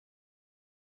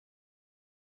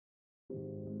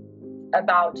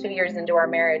about 2 years into our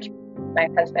marriage, my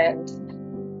husband,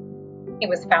 he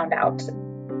was found out.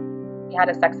 He had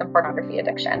a sex and pornography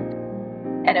addiction.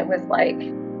 And it was like,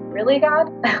 really, God?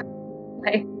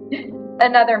 Like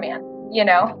another man,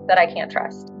 that I can't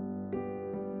trust.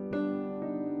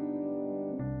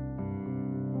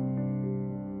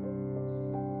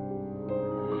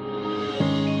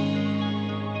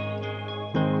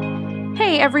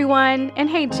 Hey everyone, and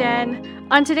hey Jen.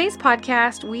 On today's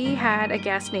podcast, we had a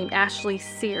guest named Ashley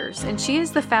Sears, and she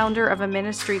is the founder of a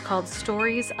ministry called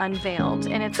Stories Unveiled,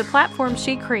 and it's a platform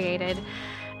she created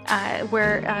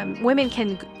where women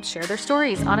can share their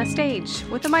stories on a stage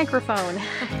with a microphone,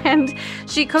 and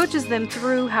she coaches them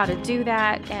through how to do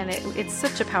that, and it's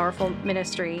such a powerful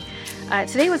ministry.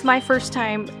 Today was my first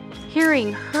time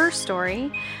hearing her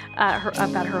story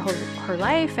about her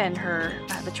life and her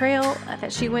betrayal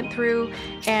that she went through,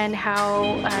 and how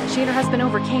she and her husband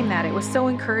overcame that. It was so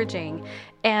encouraging.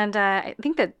 And I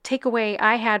think the takeaway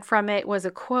I had from it was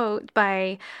a quote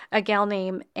by a gal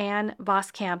named Ann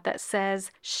Voskamp that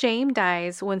says, "Shame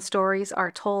dies when stories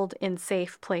are told in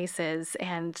safe places."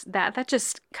 And that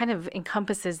just kind of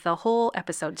encompasses the whole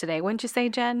episode today. Wouldn't you say,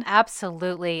 Jen?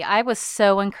 Absolutely. I was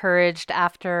so encouraged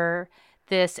after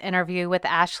this interview with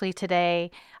Ashley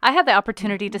today. I had the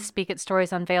opportunity to speak at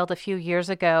Stories Unveiled a few years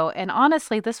ago. And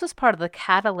honestly, this was part of the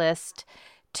catalyst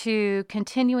to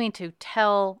continuing to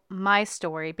tell my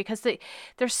story, because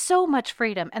there's so much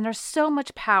freedom and there's so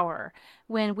much power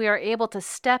when we are able to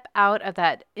step out of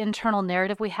that internal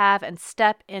narrative we have and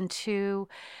step into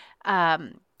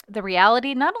the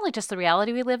reality, not only just the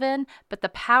reality we live in, but the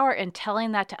power in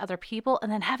telling that to other people and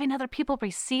then having other people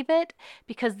receive it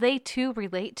because they too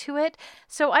relate to it.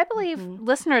 So I believe,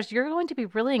 listeners, you're going to be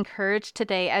really encouraged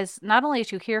today, as not only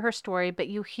as you hear her story, but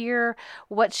you hear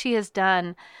what she has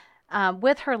done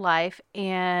with her life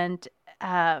and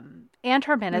her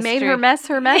ministry. Made her mess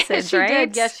her message, she right?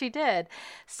 Did. Yes, she did.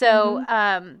 So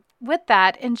with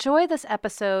that, enjoy this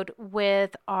episode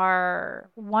with our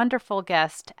wonderful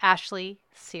guest, Ashley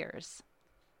Sears.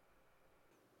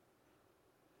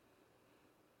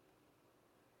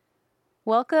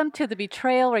 Welcome to the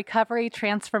Betrayal Recovery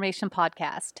Transformation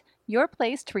Podcast, your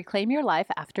place to reclaim your life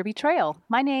after betrayal.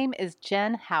 My name is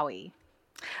Jen Howie.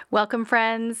 Welcome,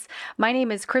 friends. My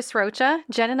name is Chris Rocha.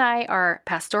 Jen and I are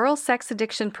pastoral sex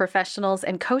addiction professionals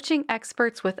and coaching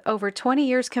experts with over 20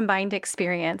 years combined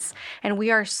experience. And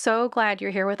we are so glad you're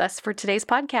here with us for today's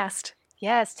podcast.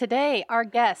 Yes, today our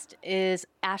guest is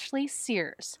Ashley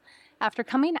Sears. After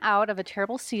coming out of a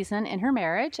terrible season in her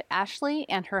marriage, Ashley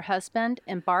and her husband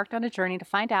embarked on a journey to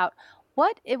find out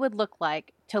what it would look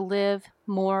like to live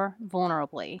more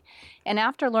vulnerably. And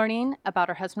after learning about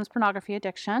her husband's pornography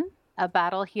addiction, a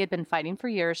battle he had been fighting for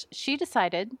years, she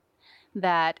decided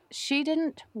that she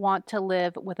didn't want to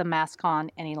live with a mask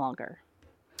on any longer.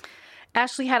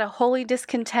 Ashley had a holy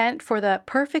discontent for the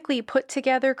perfectly put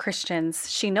together Christians.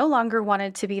 She no longer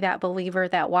wanted to be that believer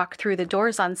that walked through the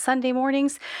doors on Sunday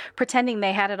mornings pretending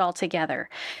they had it all together.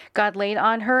 God laid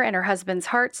on her and her husband's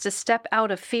hearts to step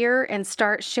out of fear and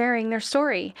start sharing their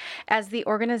story. As the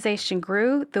organization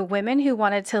grew, the women who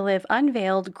wanted to live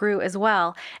unveiled grew as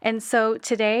well. And so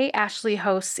today, Ashley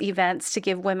hosts events to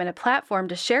give women a platform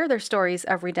to share their stories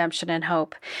of redemption and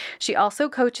hope. She also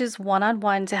coaches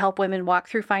one-on-one to help women walk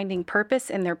through finding purpose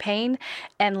in their pain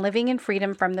and living in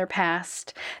freedom from their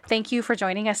past. Thank you for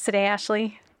joining us today,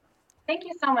 Ashley. Thank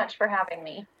you so much for having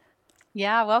me.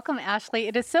 Yeah, welcome, Ashley.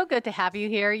 It is so good to have you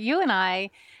here. You and I,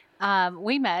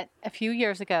 we met a few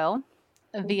years ago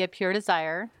via Pure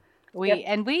Desire. We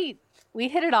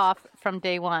hit it off from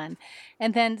day one.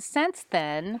 And then since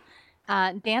then,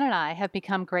 Dan and I have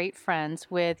become great friends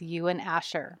with you and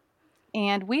Asher.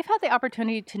 And we've had the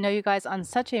opportunity to know you guys on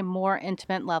such a more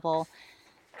intimate level.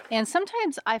 And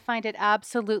sometimes I find it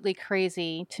absolutely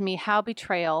crazy to me how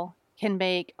betrayal can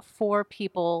make four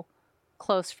people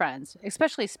close friends,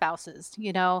 especially spouses,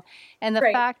 and the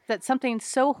fact that something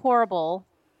so horrible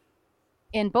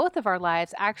in both of our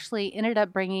lives actually ended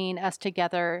up bringing us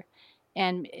together,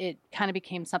 and it kind of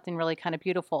became something really kind of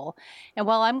beautiful. And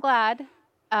while I'm glad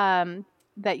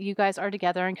that you guys are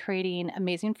together and creating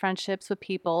amazing friendships with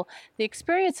people, the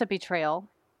experience of betrayal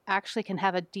actually can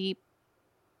have a deep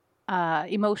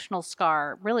emotional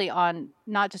scar, really, on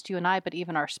not just you and I, but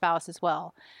even our spouse as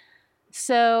well.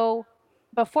 So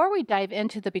before we dive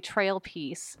into the betrayal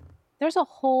piece, there's a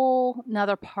whole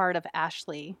nother part of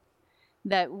Ashley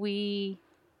that we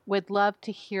would love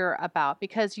to hear about,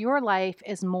 because your life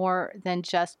is more than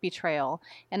just betrayal.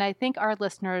 And I think our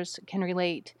listeners can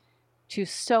relate to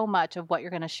so much of what you're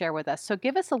going to share with us. So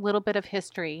give us a little bit of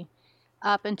history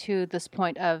up into this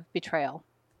point of betrayal.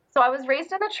 So I was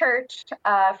raised in the church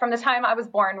from the time I was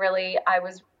born. Really, I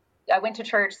went to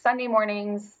church Sunday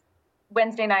mornings,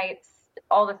 Wednesday nights,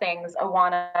 all the things,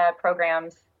 Awana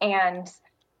programs, and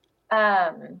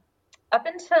um, up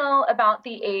until about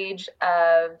the age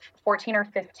of 14 or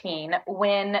 15,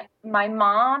 when my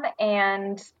mom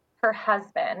and her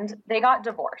husband, they got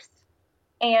divorced.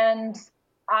 And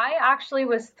I actually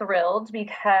was thrilled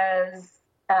because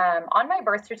on my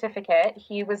birth certificate,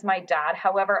 he was my dad.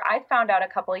 However, I found out a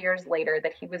couple of years later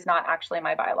that he was not actually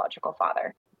my biological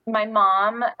father. My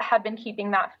mom had been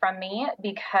keeping that from me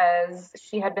because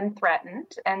she had been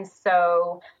threatened. And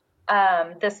so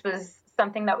this was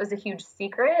something that was a huge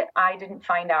secret. I didn't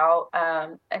find out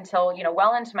until,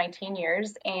 well into my teen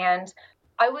years. And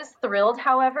I was thrilled,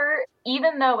 however,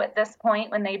 even though at this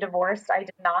point when they divorced, I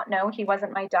did not know he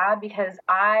wasn't my dad because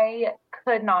I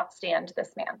could not stand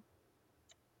this man.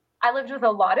 I lived with a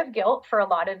lot of guilt for a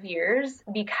lot of years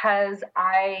because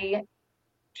I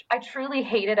truly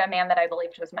hated a man that I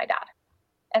believed was my dad.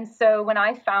 And so when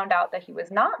I found out that he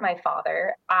was not my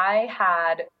father, I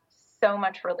had so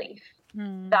much relief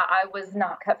that I was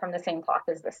not cut from the same cloth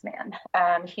as this man.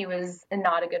 He was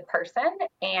not a good person.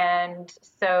 And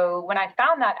so when I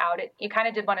found that out, it kind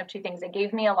of did one of two things. It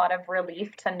gave me a lot of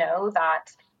relief to know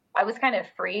that I was kind of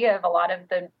free of a lot of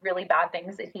the really bad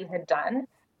things that he had done,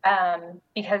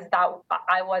 because that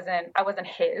I wasn't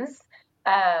his.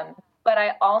 But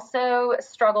I also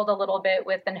struggled a little bit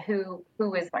with, and who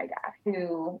is my dad?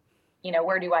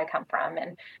 Where do I come from?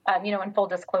 And, in full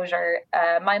disclosure,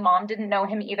 my mom didn't know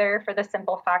him either for the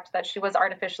simple fact that she was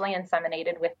artificially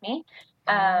inseminated with me.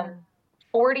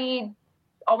 40,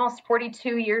 almost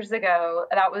 42 years ago,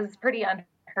 that was pretty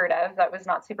unheard of. That was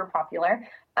not super popular.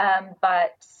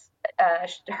 But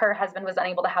her husband was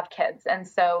unable to have kids. And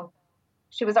so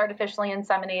she was artificially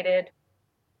inseminated.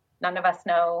 None of us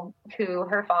know who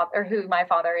her father or who my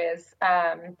father is.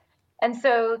 And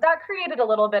so that created a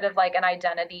little bit of like an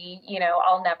identity,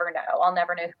 I'll never know. I'll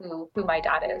never know who my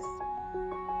dad is.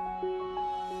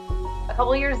 A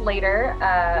couple of years later,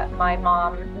 my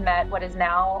mom met what is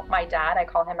now my dad. I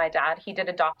call him my dad. He did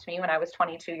adopt me when I was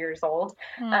 22 years old.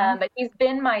 But he's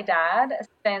been my dad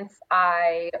since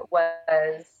I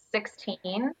was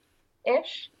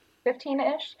 16-ish,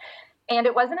 15-ish. And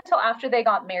it wasn't until after they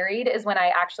got married is when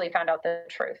I actually found out the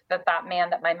truth that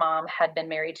man that my mom had been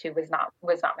married to was not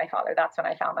my father. That's when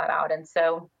I found that out. And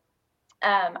so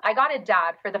I got a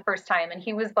dad for the first time, and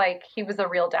he was a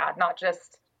real dad, not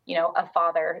just, a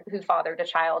father who fathered a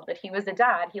child, but he was a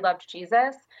dad. He loved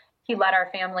Jesus. He led our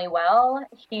family well.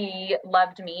 He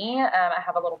loved me. I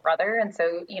have a little brother. And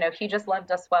so, he just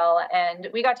loved us well. And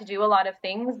we got to do a lot of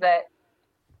things that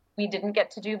we didn't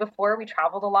get to do before. We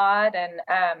traveled a lot. And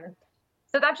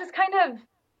so that just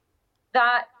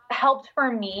that helped for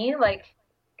me, like,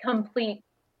 complete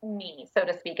me, so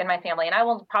to speak, in my family. And I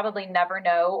will probably never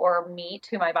know or meet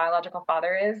who my biological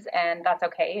father is, and that's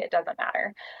okay. It doesn't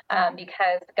matter,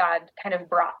 because God kind of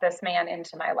brought this man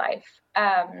into my life.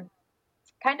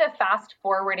 Kind of fast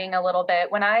forwarding a little bit,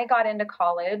 when I got into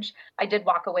college, I did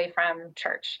walk away from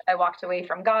church. I walked away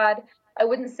from God. I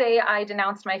wouldn't say I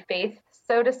denounced my faith,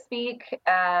 so to speak.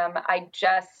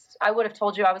 I would have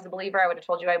told you I was a believer. I would have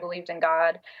told you I believed in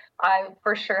God. I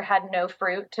for sure had no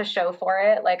fruit to show for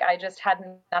it. Like, I just had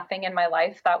nothing in my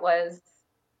life that was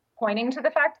pointing to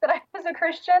the fact that I was a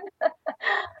Christian.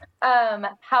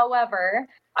 However,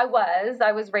 I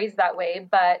was raised that way,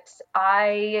 but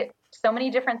so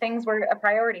many different things were a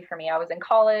priority for me. I was in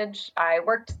college. I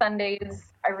worked Sundays.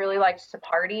 I really liked to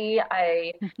party.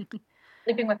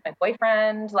 Sleeping with my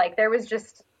boyfriend. Like, there was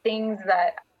just things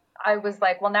that I was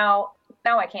like, well, now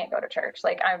I can't go to church.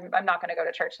 Like, I'm not going to go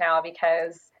to church now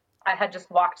because I had just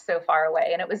walked so far away.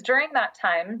 And it was during that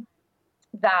time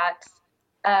that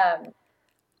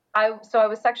I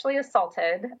was sexually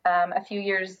assaulted a few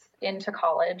years into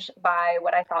college by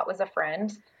what I thought was a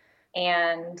friend.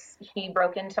 And he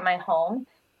broke into my home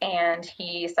and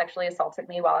he sexually assaulted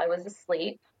me while I was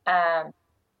asleep.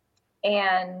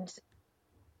 And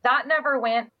that never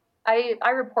went. I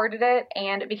reported it,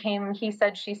 and it became he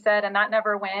said, she said, and that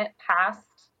never went past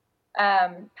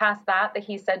that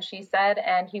he said, she said,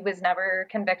 and he was never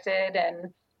convicted.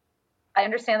 And I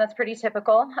understand that's pretty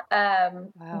typical.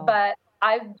 Wow. But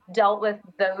I've dealt with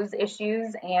those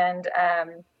issues and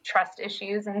trust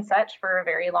issues and such for a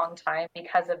very long time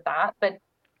because of that. But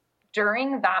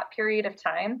during that period of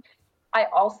time, I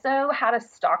also had a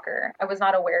stalker. I was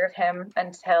not aware of him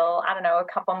until, I don't know, a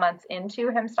couple months into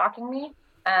him stalking me.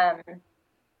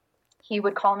 He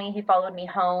would call me. He followed me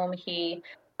home. He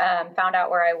found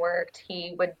out where I worked.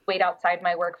 He would wait outside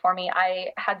my work for me.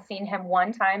 I had seen him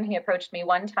one time. He approached me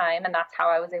one time, and that's how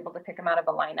I was able to pick him out of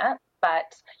a lineup.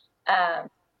 But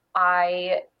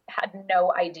I had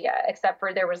no idea, except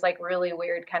for there was like really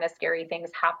weird, kind of scary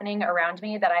things happening around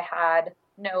me that I had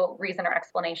no reason or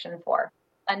explanation for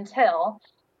until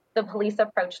the police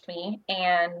approached me.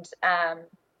 And,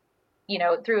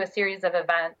 through a series of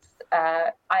events,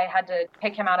 I had to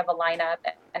pick him out of a lineup.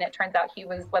 And it turns out he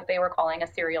was what they were calling a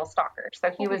serial stalker. So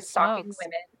he Holy was stalking smokes.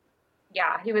 women.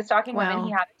 Yeah, he was stalking women. Wow.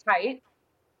 He had it tight.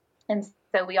 And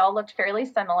so we all looked fairly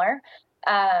similar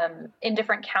in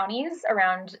different counties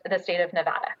around the state of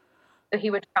Nevada. So he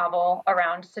would travel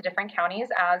around to different counties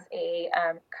as a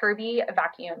Kirby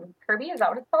vacuum. Kirby, is that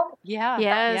what it's called? Yeah.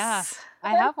 Yes.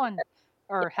 Yeah. I have one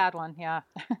or had one. Yeah.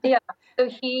 Yeah. So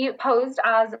he posed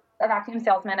as a vacuum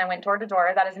salesman and went door to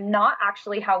door. That is not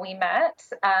actually how we met.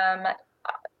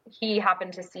 He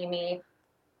happened to see me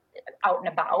out and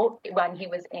about when he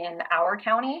was in our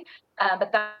county.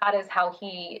 But that is how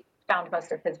he found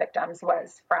most of his victims,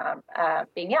 was from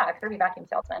being, a Kirby vacuum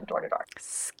salesman door to door.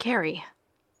 Scary.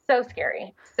 So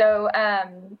scary. So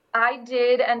I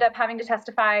did end up having to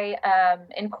testify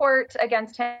in court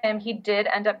against him. He did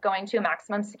end up going to a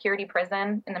maximum security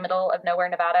prison in the middle of nowhere,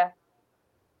 Nevada.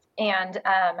 And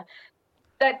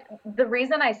that the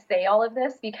reason I say all of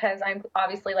this, because I'm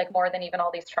obviously like more than even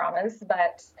all these traumas,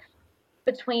 but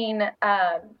between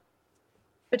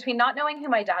not knowing who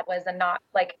my dad was and not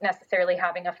like necessarily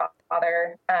having a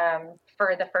father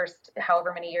for the first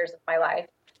however many years of my life,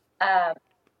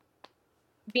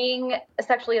 being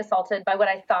sexually assaulted by what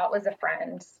I thought was a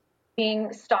friend,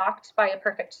 being stalked by a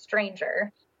perfect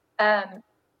stranger,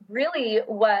 really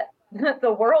what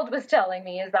the world was telling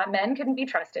me is that men couldn't be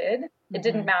trusted. Mm-hmm. It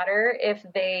didn't matter if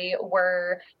they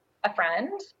were a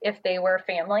friend, if they were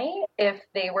family, if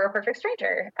they were a perfect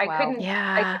stranger.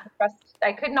 Wow.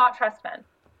 I could not trust men.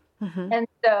 Mm-hmm. And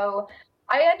so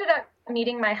I ended up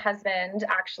meeting my husband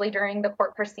actually during the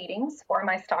court proceedings for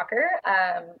my stalker.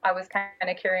 I was kind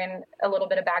of carrying a little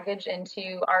bit of baggage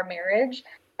into our marriage.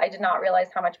 I did not realize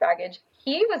how much baggage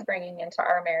he was bringing into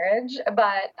our marriage,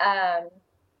 but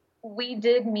we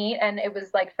did meet, and it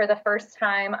was like for the first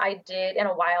time in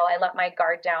a while, I let my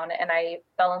guard down and I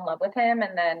fell in love with him.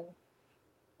 And then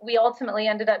we ultimately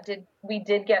we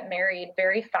did get married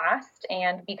very fast,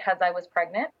 and because I was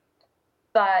pregnant.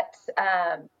 But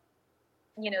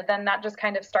then that just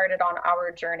kind of started on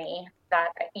our journey that,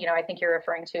 I think you're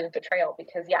referring to betrayal,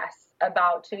 because yes,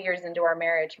 about 2 years into our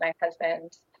marriage, my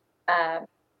husband,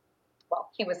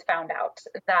 he was found out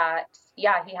that,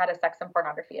 he had a sex and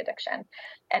pornography addiction.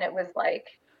 And it was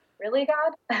like, really,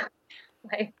 God?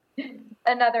 Like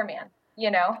another man,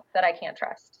 that I can't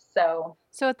trust. So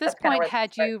at this point,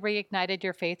 had you reignited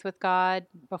your faith with God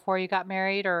before you got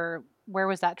married, or where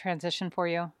was that transition for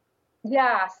you?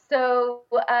 Yeah. So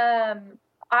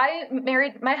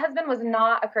my husband was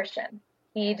not a Christian.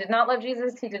 He did not love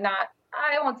Jesus.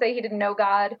 I won't say he didn't know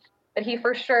God, but he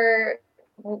for sure,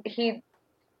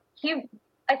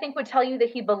 I think would tell you that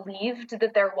he believed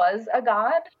that there was a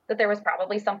God, that there was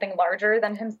probably something larger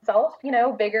than himself,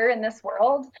 bigger in this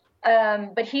world.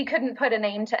 But he couldn't put a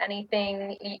name to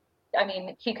anything.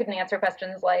 He couldn't answer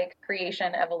questions like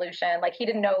creation, evolution. Like he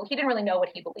didn't really know what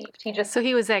he believed. So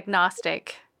he was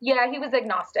agnostic. Yeah, he was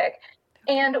agnostic.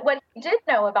 And what he did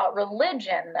know about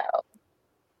religion, though,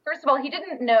 first of all, he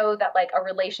didn't know that like a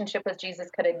relationship with Jesus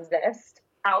could exist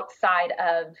outside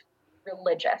of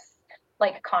religious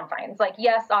like confines. Like,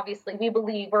 yes, obviously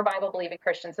we're Bible believing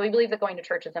Christians. So we believe that going to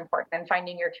church is important and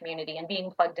finding your community and being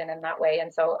plugged in that way.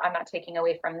 And so I'm not taking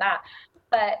away from that.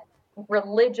 But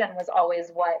religion was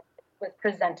always what was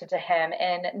presented to him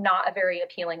in not a very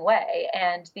appealing way.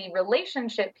 And the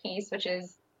relationship piece, which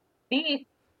is the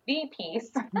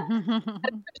piece of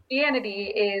Christianity,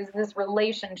 is this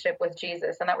relationship with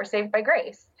Jesus and that we're saved by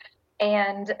grace.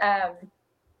 And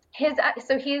he's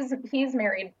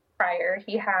married prior.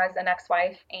 He has an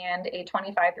ex-wife and a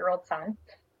 25-year-old son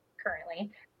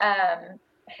currently.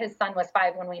 His son was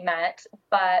 5 when we met,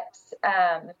 but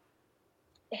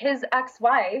his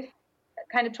ex-wife,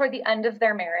 kind of toward the end of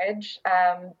their marriage,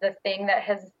 the thing that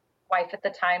his wife at the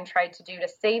time tried to do to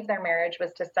save their marriage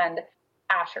was to send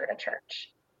Asher to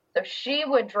church. So she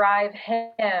would drive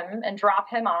him and drop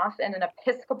him off in an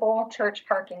Episcopal church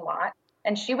parking lot,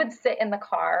 and she would sit in the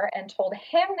car and told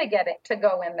him to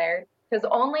go in there because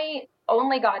only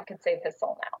God could save his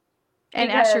soul now. And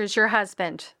Asher's your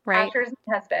husband, right? Asher's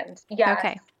my husband, yes.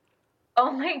 Okay.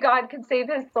 Only God could save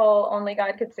his soul. Only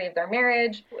God could save their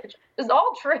marriage, which is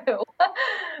all true.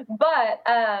 But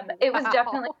it was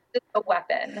definitely a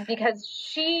weapon because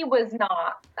she was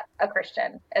not a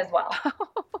Christian as well.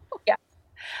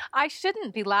 I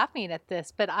shouldn't be laughing at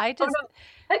this, but Oh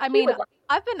no, I he mean, would laugh.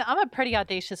 I'm a pretty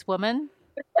audacious woman,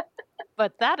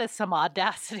 but that is some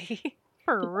audacity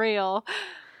for real.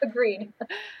 Agreed.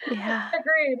 Yeah.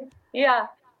 Agreed. Yeah.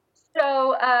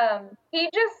 So he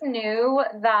just knew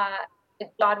that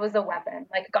God was a weapon.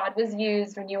 Like God was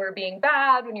used when you were being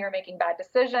bad, when you were making bad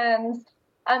decisions.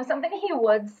 Something he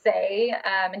would say,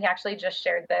 and he actually just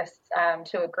shared this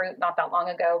to a group not that long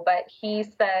ago, but he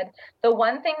said the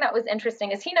one thing that was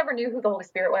interesting is he never knew who the Holy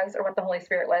Spirit was or what the Holy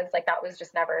Spirit was. Like that was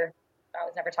never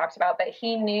talked about, but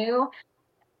he knew,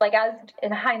 like, as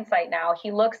in hindsight now,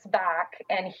 he looks back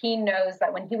and he knows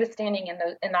that when he was standing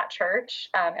in that church,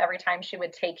 every time she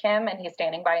would take him and he's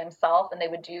standing by himself and they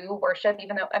would do worship,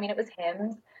 even though, I mean, it was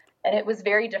hymns and it was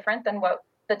very different than what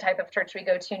the type of church we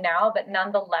go to now, but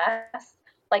nonetheless,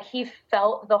 like he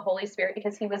felt the Holy Spirit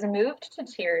because he was moved to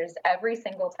tears every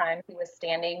single time he was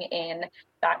standing in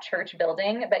that church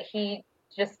building, but he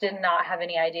just did not have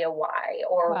any idea why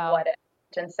or Wow. what it.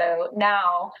 And so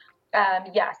now,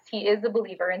 yes, he is a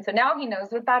believer. And so now he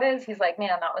knows what that is. He's like,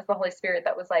 man, that was the Holy Spirit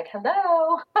that was like,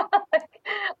 hello,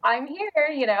 I'm here,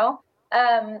 you know?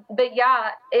 But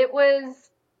yeah, it was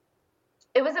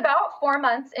about 4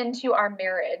 months into our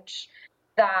marriage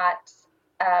that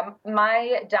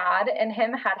my dad and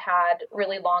him had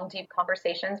really long, deep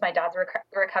conversations. My dad's a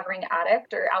recovering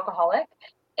addict or alcoholic.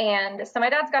 And so my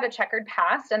dad's got a checkered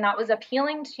past, and that was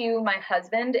appealing to my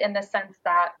husband in the sense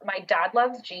that my dad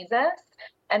loves Jesus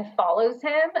and follows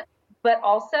him, but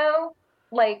also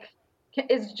like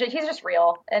he's just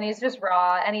real and he's just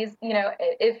raw and he's, you know,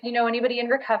 if you know anybody in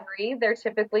recovery, they're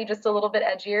typically just a little bit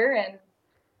edgier and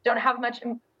don't have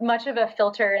much of a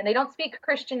filter, and they don't speak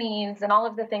Christianese and all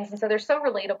of the things, and so they're so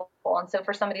relatable. And so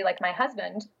for somebody like my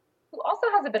husband, who also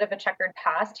has a bit of a checkered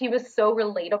past, he was so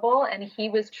relatable, and he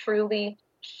was truly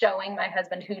showing my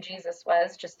husband who Jesus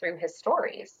was just through his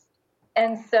stories.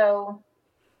 And so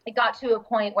it got to a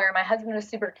point where my husband was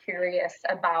super curious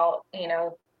about, you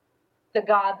know, the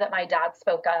God that my dad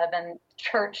spoke of and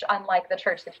church, unlike the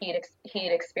church that he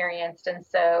had experienced. And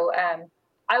so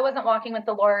I wasn't walking with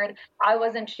the Lord. I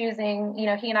wasn't choosing, you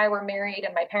know, he and I were married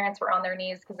and my parents were on their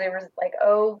knees because they were like,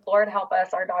 oh, Lord, help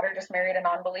us. Our daughter just married a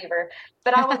non-believer.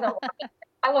 But I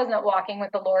wasn't walking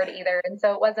with the Lord either. And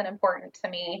so it wasn't important to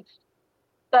me.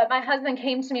 But my husband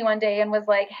came to me one day and was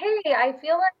like, hey, I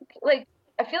feel like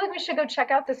we should go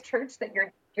check out this church that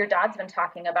your dad's been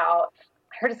talking about.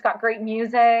 I heard it's got great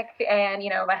music, and you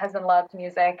know, my husband loved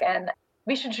music, and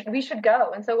we should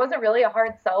go. And so it wasn't really a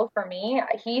hard sell for me.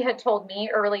 He had told me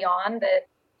early on that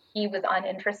he was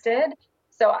uninterested.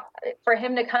 So for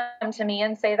him to come to me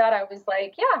and say that, I was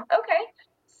like, yeah, okay.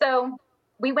 So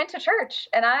we went to church,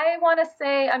 and I want to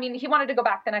say, I mean, he wanted to go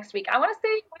back the next week. I want to say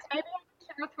it was maybe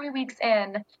 2 or 3 weeks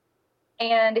in,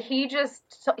 and he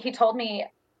told me,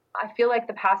 I feel like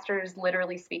the pastor is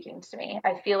literally speaking to me.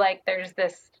 I feel like there's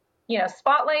this, you know,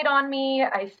 spotlight on me.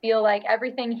 I feel like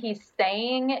everything he's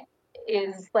saying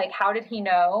is like, how did he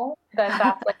know that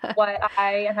that's like what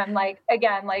and I'm like,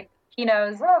 again, like he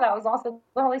knows, oh, that was also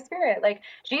the Holy Spirit. Like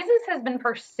Jesus has been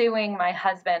pursuing my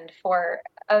husband for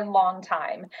a long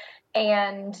time.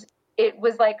 And it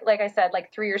was like I said,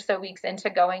 like 3 or so weeks into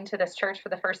going to this church for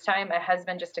the first time, my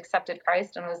husband just accepted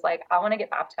Christ and was like, I want to get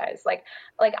baptized. Like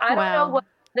I don't know Wow. what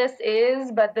this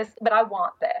is, but I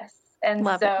want this. And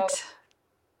Love so it.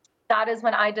 that is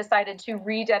when I decided to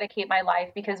rededicate my life,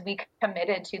 because we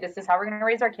committed to, this is how we're going to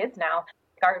raise our kids now.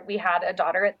 We had a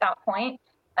daughter at that point.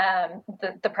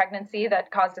 The pregnancy that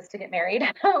caused us to get married,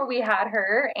 we had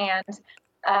her, and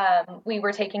we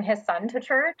were taking his son to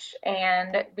church,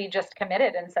 and we just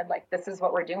committed and said, like, this is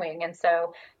what we're doing. And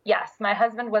so, yes, my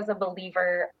husband was a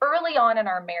believer early on in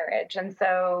our marriage. And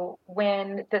so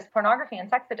when this pornography and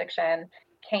sex addiction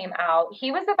came out,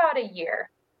 he was about a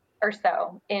year or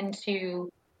so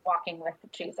into walking with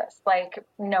Jesus, like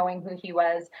knowing who he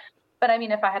was. But I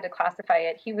mean, if I had to classify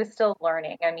it, he was still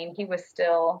learning. I mean, he was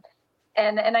still,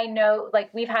 and I know,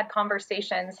 like, we've had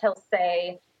conversations. He'll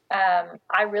say,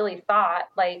 I really thought,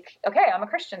 like, okay, I'm a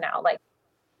Christian now, like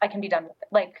I can be done with it.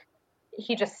 Like,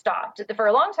 he just stopped. For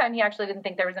a long time, he actually didn't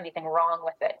think there was anything wrong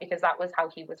with it, because that was how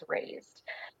he was raised,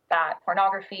 that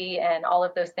pornography and all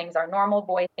of those things are normal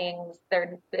boy things.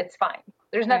 It's fine.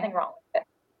 There's nothing wrong with it.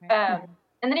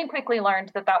 And then he quickly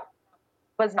learned that that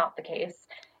was not the case,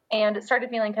 and started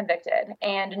feeling convicted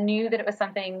and knew that it was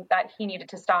something that he needed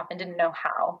to stop and didn't know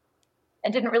how,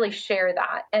 and didn't really share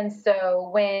that. And so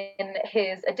when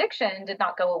his addiction did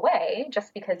not go away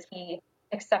just because he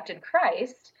accepted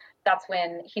Christ, that's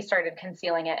when he started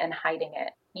concealing it and hiding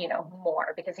it, you know,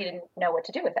 more, because he didn't know what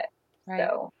to do with it. Right.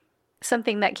 So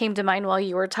Something that came to mind while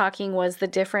you were talking was the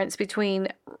difference between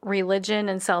religion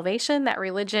and salvation, that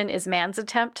religion is man's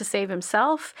attempt to save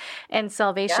himself, and Yeah,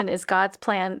 salvation is God's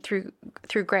plan through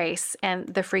grace and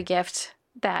the free gift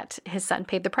that his son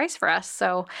paid the price for us.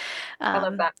 So, I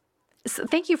love um, that. so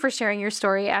thank you for sharing your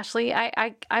story, Ashley.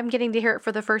 I'm getting to hear it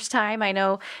for the first time. I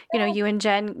know, you and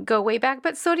Jen go way back,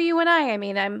 but so do you and I. I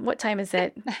mean, what time is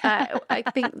it? I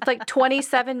think like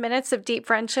 27 minutes of deep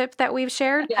friendship that we've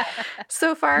shared Yeah.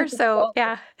 so far. So Cool.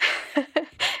 yeah,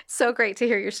 so great to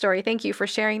hear your story. Thank you for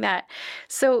sharing that.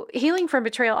 So healing from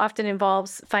betrayal often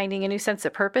involves finding a new sense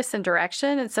of purpose and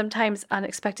direction, and sometimes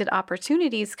unexpected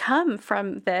opportunities come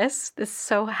from this. This is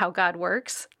so how God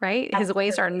works, right? His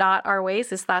ways are Absolutely. not our ways.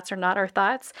 His thoughts are not our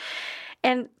thoughts.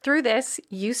 And through this,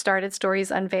 you started Stories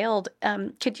Unveiled.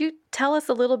 Could you tell us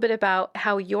a little bit about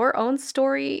how your own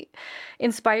story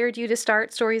inspired you to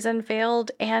start Stories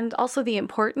Unveiled, and also the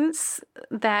importance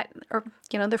that, or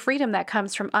the freedom that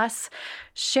comes from us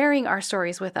sharing our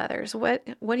stories with others? What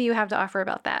do you have to offer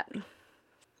about that?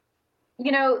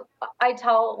 You know, I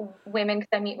tell women, because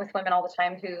I meet with women all the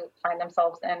time who find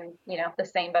themselves in, the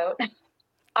same boat.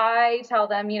 I tell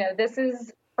them, this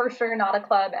is for sure not a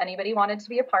club anybody wanted to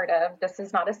be a part of. This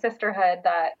is not a sisterhood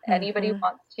that anybody Mm-hmm.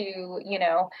 wants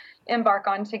to, embark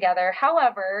on together.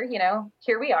 However,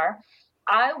 here we are.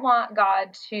 I want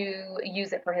God to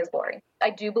use it for his glory. I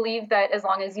do believe that as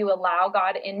long as you allow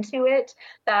God into it,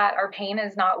 that our pain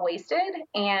is not wasted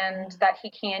and that he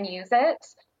can use it.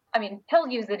 I mean, he'll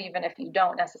use it even if you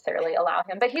don't necessarily allow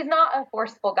him, but he's not a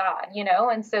forceful God,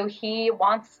 and so he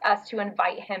wants us to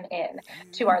invite him in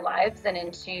to our lives and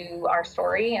into our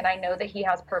story. And I know that he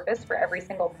has purpose for every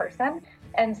single person.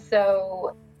 And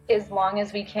so as long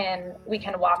as we can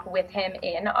walk with him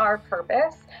in our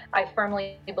purpose, I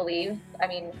firmly believe, I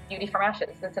mean, beauty from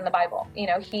ashes, that's in the Bible.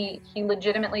 He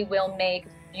legitimately will make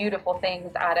beautiful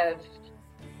things out of,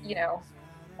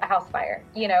 a house fire,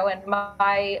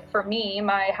 and for me,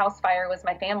 my house fire was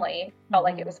my family, felt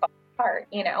like it was falling apart,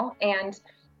 and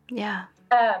Yeah.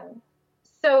 um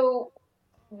so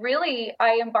really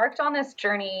I embarked on this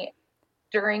journey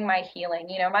during my healing.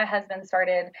 My husband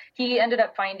he ended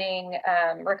up finding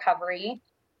recovery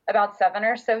about 7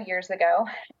 or so years ago.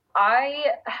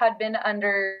 I had been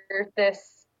under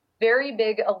this very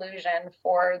big illusion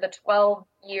for the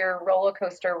 12-year roller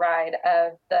coaster ride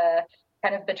of the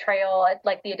kind of betrayal,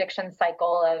 like the addiction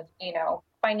cycle of,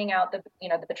 finding out the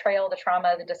betrayal, the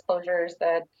trauma, the disclosures,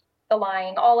 the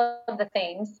lying, all of the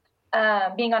things,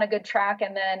 being on a good track.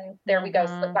 And then there we go,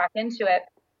 slip back into it.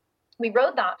 We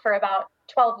rode that for about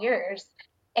 12 years.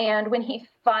 And when he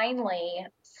finally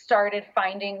started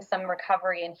finding some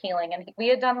recovery and healing, and we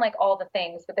had done like all the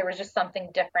things, but there was just something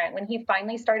different. When he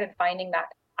finally started finding that,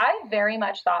 I very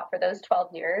much thought for those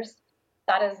 12 years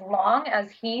that as long as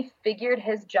he figured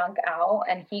his junk out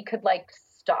and he could like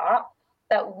stop,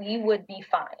 that we would be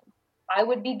fine. I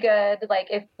would be good. Like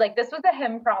if like this was a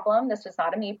him problem, this was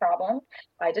not a me problem.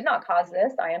 I did not cause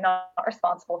this. I am not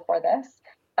responsible for this,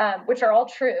 which are all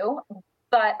true.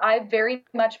 But I very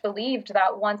much believed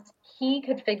that once he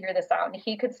could figure this out and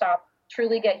he could stop,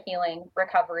 truly get healing,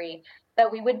 recovery, that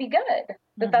we would be good,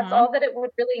 that that's all that it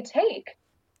would really take.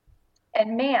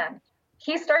 And man,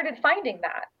 he started finding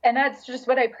that. And that's just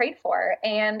what I prayed for.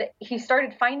 And he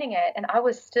started finding it. And I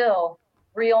was still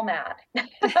real mad. I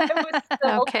was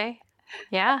still Okay.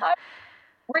 Yeah.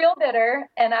 real bitter.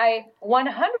 And I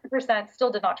 100%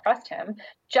 still did not trust him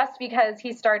just because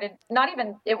he started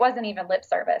it wasn't even lip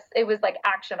service. It was like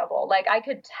actionable. Like I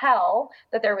could tell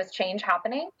that there was change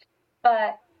happening,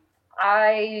 but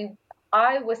I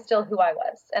I was still who I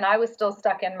was, and I was still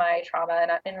stuck in my trauma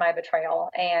and in my betrayal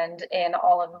and in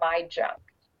all of my junk.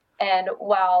 And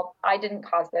while I didn't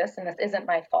cause this and this isn't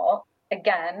my fault,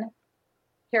 again,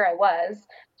 here I was,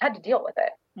 I had to deal with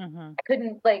it. I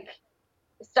couldn't like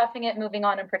stuffing it, moving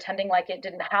on, and pretending like it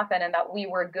didn't happen and that we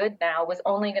were good now was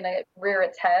only going to rear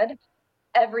its head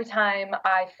every time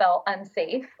I felt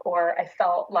unsafe or I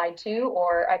felt lied to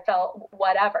or I felt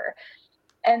whatever.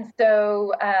 And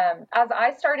so, as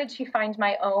I started to find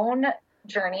my own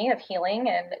journey of healing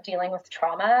and dealing with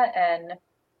trauma, and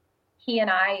he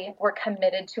and I were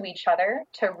committed to each other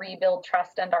to rebuild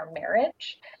trust and our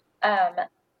marriage, um,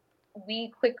 we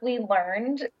quickly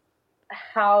learned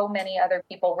how many other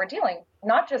people were dealing,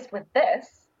 not just with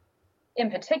this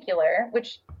in particular,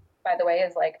 which, by the way,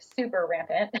 is like super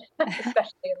rampant,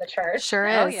 especially in the church. Sure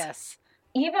Oh, is. yes.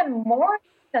 Even more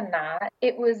than that,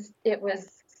 it was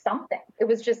something. It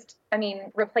was just, I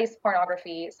mean, replace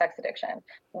pornography, sex addiction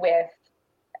with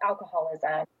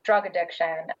alcoholism, drug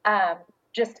addiction,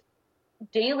 just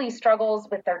daily struggles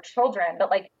with their children,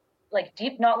 but like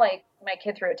deep, not like my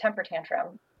kid threw a temper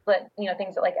tantrum, but,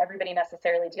 things that like everybody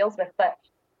necessarily deals with, but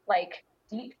like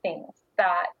deep things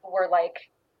that were like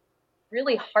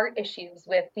really heart issues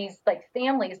with these like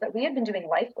families that we had been doing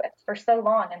life with for so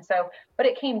long. And so what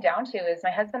it came down to is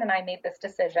my husband and I made this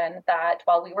decision that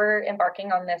while we were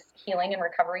embarking on this healing and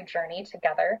recovery journey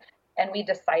together, and we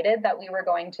decided that we were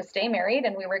going to stay married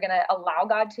and we were going to allow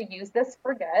God to use this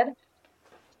for good,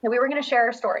 that we were going to share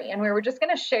our story and we were just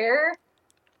going to share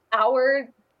our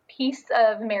piece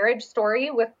of marriage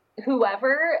story with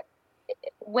whoever,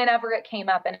 whenever it came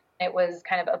up and it was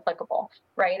kind of applicable,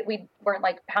 right? We weren't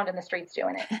like pounding the streets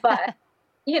doing it, but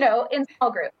in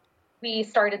small groups, we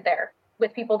started there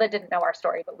with people that didn't know our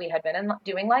story, but we had been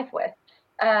doing life with.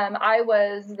 I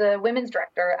was the women's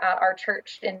director at our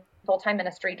church in full-time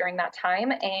ministry during that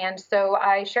time. And so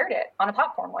I shared it on a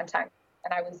platform one time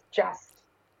and I was just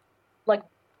like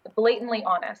blatantly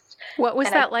honest. What was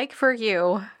that like for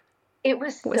you? It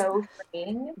was so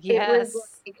freeing. Yes. It was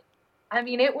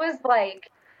it was like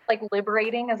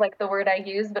liberating is like the word I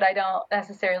use, but I don't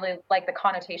necessarily like the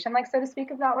connotation, like, so to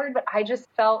speak, of that word. But I just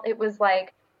felt it was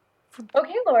like,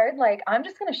 okay, Lord, like, I'm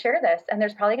just going to share this. And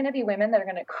there's probably going to be women that are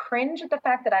going to cringe at the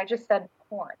fact that I just said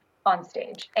porn on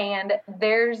stage. And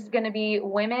there's going to be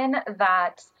women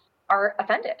that are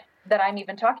offended that I'm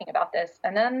even talking about this.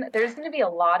 And then there's going to be a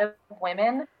lot of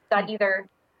women that either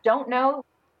don't know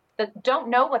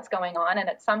what's going on, and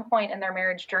at some point in their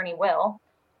marriage journey will,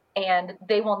 and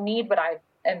they will need what I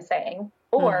am saying,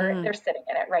 or they're sitting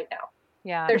in it right now.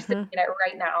 Yeah. They're sitting in it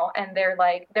right now, and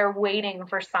they're waiting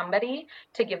for somebody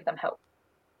to give them hope.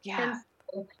 Yeah.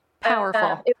 So,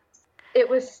 powerful. It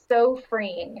was so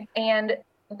freeing. And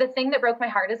the thing that broke my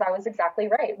heart is I was exactly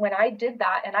right. When I did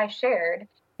that and I shared,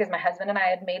 because my husband and I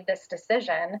had made this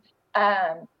decision,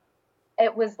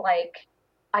 it was like,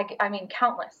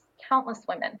 countless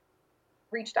women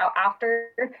reached out after,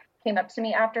 came up to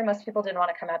me after. Most people didn't want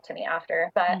to come up to me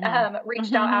after, but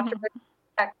reached out after,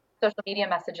 social media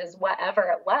messages, whatever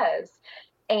it was.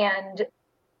 And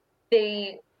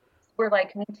they were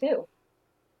like, me too.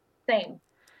 Same.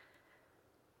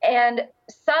 And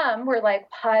some were like,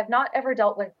 I've not ever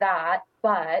dealt with that,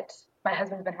 but my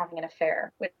husband's been having an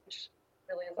affair, which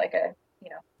really is like a,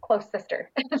 close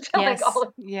sister to like all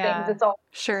of these things. It's all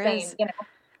sure insane, is.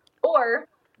 Or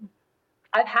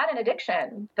I've had an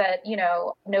addiction that,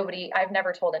 I've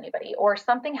never told anybody, or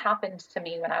something happened to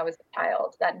me when I was a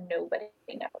child that nobody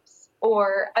knows,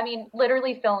 or,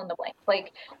 literally fill in the blank.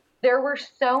 Like, there were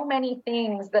so many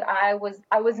things that I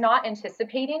was not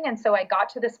anticipating. And so I got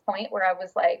to this point where I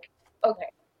was like, okay,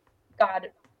 God,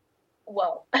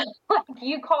 whoa, like,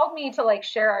 you called me to like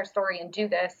share our story and do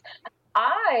this.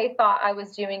 I thought I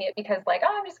was doing it because like,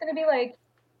 oh, I'm just going to be like,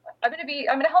 I'm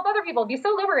going to help other people be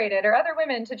so liberated, or other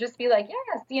women to just be like,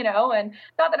 yes, and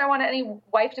not that I want any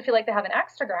wife to feel like they have an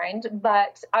axe to grind,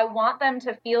 but I want them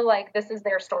to feel like this is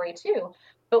their story too.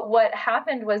 But what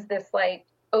happened was this like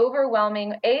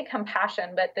overwhelming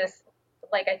compassion, but this,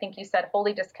 like, I think you said,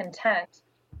 holy discontent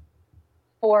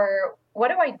for what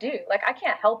do I do? Like, I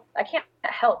can't help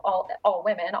all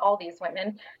women, all these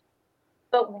women,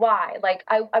 but why? Like,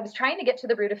 I was trying to get to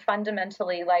the root of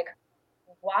fundamentally, like,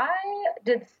 why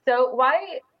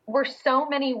were so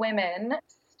many women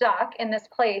stuck in this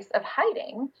place of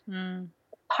hiding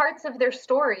parts of their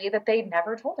story that they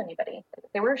never told anybody?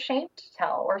 They were ashamed to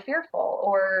tell, or fearful,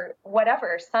 or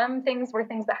whatever. Some things were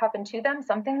things that happened to them.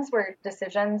 Some things were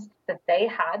decisions that they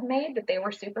had made that they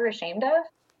were super ashamed of.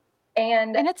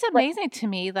 And it's amazing to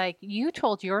me, like, you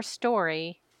told your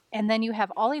story, and then you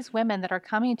have all these women that are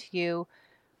coming to you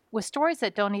with stories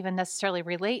that don't even necessarily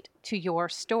relate to your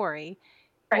story.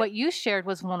 Right. What you shared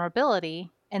was vulnerability,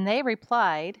 and they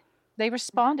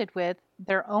responded with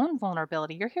their own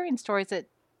vulnerability. You're hearing stories that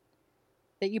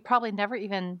you probably never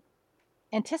even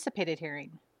anticipated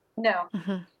hearing. No.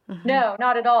 No,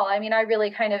 not at all. I really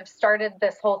kind of started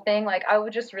this whole thing. Like, I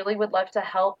would love to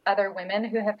help other women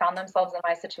who have found themselves in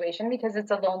my situation, because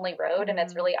it's a lonely road and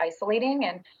it's really isolating.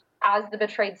 And as the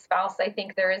betrayed spouse, I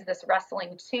think there is this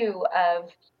wrestling too of,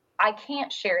 I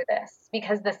can't share this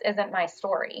because this isn't my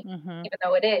story, even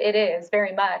though it is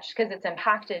very much, because it's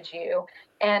impacted you.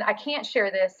 And I can't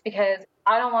share this because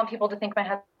I don't want people to think my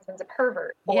husband's a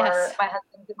pervert, or my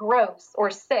husband's gross or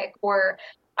sick, or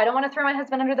I don't want to throw my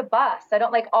husband under the bus. I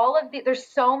don't like all of there's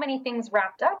so many things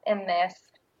wrapped up in this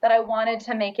that I wanted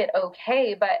to make it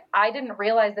okay. But I didn't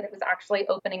realize that it was actually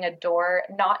opening a door,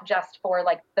 not just for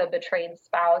like the betrayed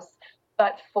spouse,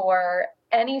 but for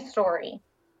any story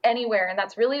anywhere. And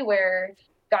that's really where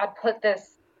God put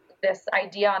this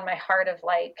idea on my heart of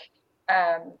like,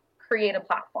 create a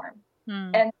platform.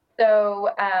 And so,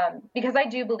 because I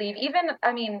do believe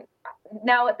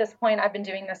now at this point, I've been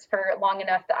doing this for long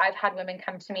enough that I've had women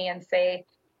come to me and say,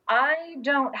 I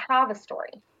don't have a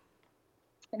story.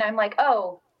 And I'm like,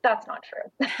 oh, that's not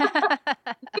true.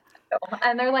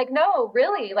 And they're like, no,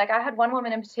 really? Like, I had one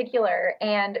woman in particular,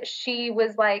 and she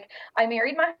was like, I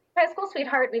married my high school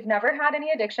sweetheart. We've never had any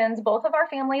addictions. Both of our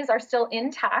families are still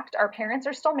intact. Our parents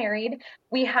are still married.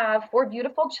 We have 4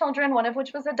 beautiful children, one of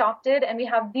which was adopted, and we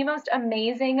have the most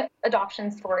amazing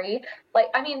adoption story. Like,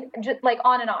 I mean, just like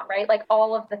on and on, right? Like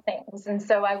all of the things. And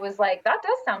so I was like, that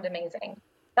does sound amazing.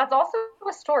 That's also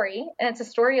a story, and it's a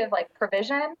story of like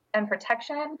provision and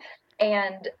protection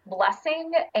and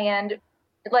blessing. And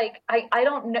like, I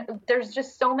don't know, there's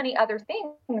just so many other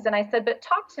things. And I said, but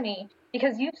talk to me,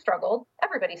 because you've struggled.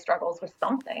 Everybody struggles with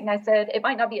something. I said, it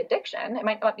might not be addiction. It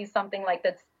might not be something like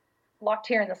that's locked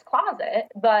here in this closet,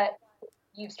 but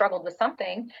you've struggled with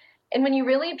something. And when you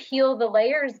really peel the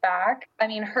layers back, I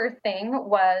mean, her thing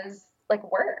was like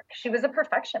work. She was a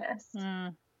perfectionist.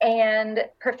 And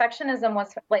perfectionism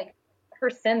was like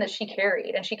her sin that she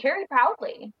carried, and she carried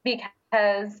proudly,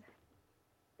 because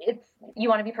you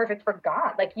want to be perfect for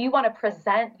God. Like, you want to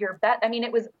present your best. I mean,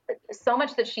 it was so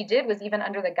much that she did was even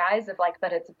under the guise of like,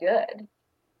 but it's good.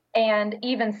 And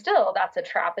even still, that's a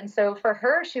trap. And so for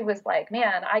her, she was like,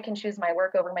 man, I can choose my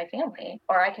work over my family,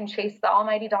 or I can chase the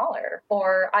almighty dollar,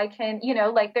 or I can,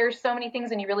 like, there's so many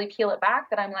things, and you really peel it back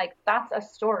that I'm like, that's a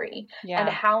story. Yeah. And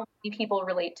how many people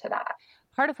relate to that?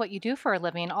 Part of what you do for a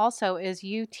living also is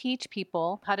you teach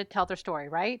people how to tell their story,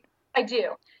 right? I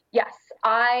do. Yes.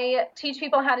 I teach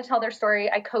people how to tell their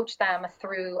story. I coach them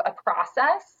through a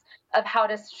process of how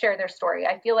to share their story.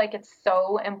 I feel like it's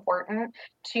so important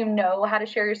to know how to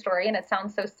share your story. And it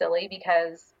sounds so silly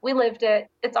because we lived it.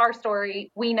 It's our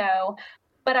story. We know.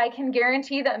 But I can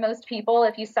guarantee that most people,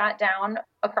 if you sat down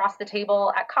across the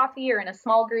table at coffee or in a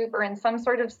small group or in some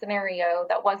sort of scenario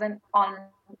that wasn't on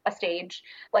a stage,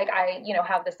 like I,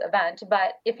 have this event,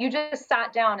 but if you just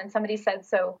sat down and somebody said,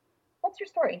 so what's your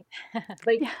story?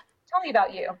 Like, tell me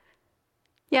about you.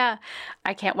 Yeah,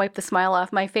 I can't wipe the smile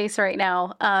off my face right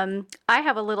now. I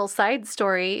have a little side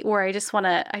story where I just want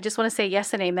to say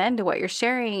yes and amen to what you're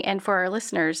sharing. And for our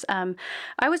listeners,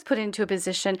 I was put into a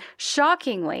position,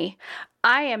 shockingly,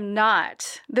 I am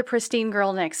not the pristine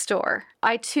girl next door.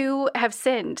 I too have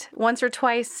sinned once or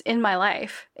twice in my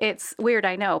life. It's weird,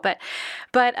 I know, but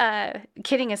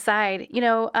kidding aside,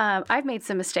 I've made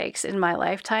some mistakes in my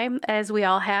lifetime, as we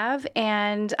all have,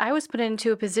 and I was put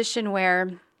into a position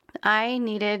where I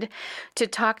needed to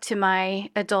talk to my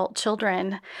adult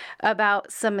children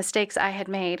about some mistakes I had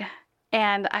made,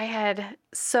 and I had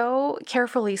so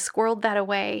carefully squirreled that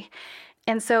away.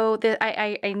 And so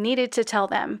I needed to tell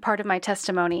them part of my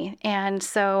testimony. And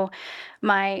so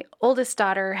my oldest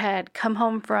daughter had come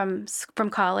home from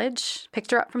college,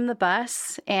 picked her up from the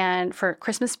bus and for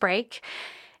Christmas break.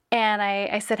 And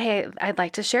I said, hey, I'd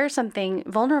like to share something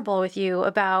vulnerable with you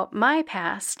about my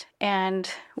past. And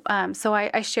so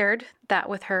I shared that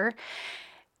with her.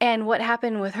 And what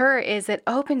happened with her is it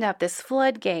opened up this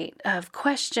floodgate of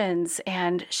questions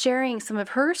and sharing some of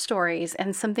her stories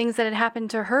and some things that had happened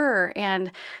to her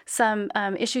and some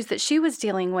issues that she was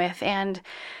dealing with. And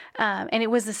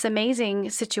it was this amazing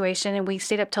situation. And we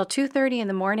stayed up till 2:30 in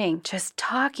the morning, just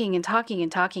talking and talking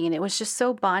and talking. And it was just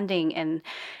so bonding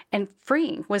and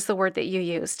freeing was the word that you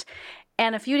used.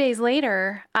 And a few days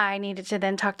later, I needed to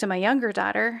then talk to my younger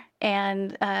daughter,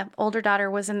 and older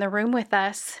daughter was in the room with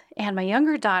us, and my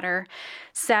younger daughter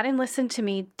sat and listened to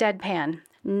me deadpan,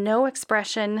 no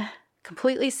expression,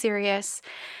 completely serious.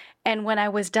 And when I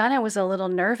was done, I was a little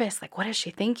nervous, like, what is she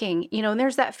thinking? And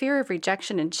there's that fear of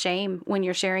rejection and shame when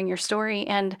you're sharing your story.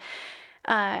 And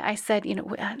I said,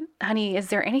 honey, is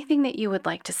there anything that you would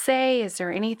like to say? Is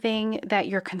there anything that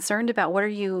you're concerned about? What are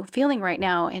you feeling right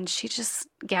now? And she just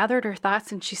gathered her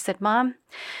thoughts and she said, Mom,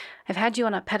 I've had you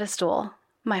on a pedestal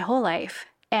my whole life.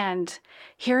 And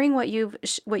hearing what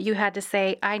you had to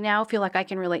say, I now feel like I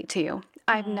can relate to you.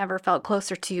 I've never felt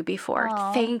closer to you before.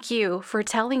 Aww. Thank you for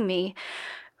telling me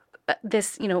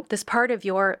this, this part of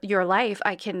your life.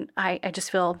 I just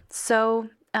feel so,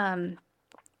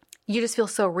 you just feel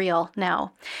so real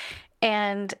now.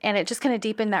 And it just kind of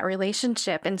deepened that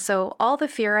relationship. And so all the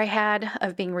fear I had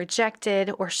of being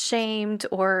rejected or shamed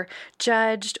or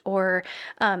judged or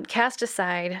cast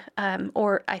aside,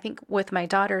 or I think with my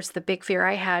daughters, the big fear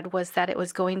I had was that it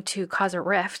was going to cause a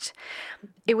rift.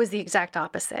 It was the exact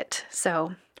opposite.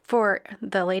 So for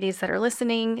the ladies that are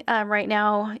listening right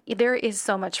now, there is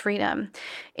so much freedom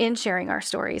in sharing our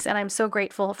stories. And I'm so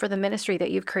grateful for the ministry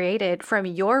that you've created from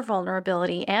your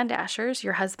vulnerability and Asher's,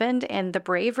 your husband, and the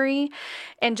bravery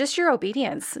and just your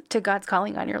obedience to God's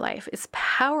calling on your life is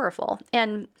powerful.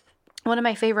 And One of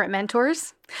my favorite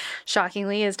mentors,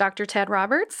 shockingly, is Dr. Ted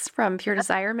Roberts from Pure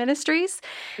Desire Ministries.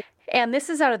 And this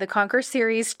is out of the Conquer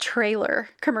series trailer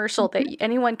commercial that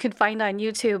anyone could find on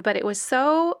YouTube. But it was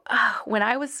so, when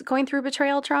I was going through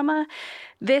betrayal trauma,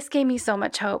 this gave me so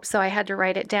much hope. So I had to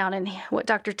write it down. And what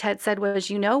Dr. Ted said was,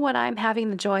 you know what I'm having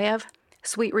the joy of?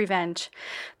 Sweet revenge.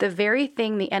 The very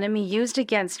thing the enemy used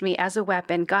against me as a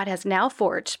weapon, God has now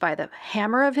forged by the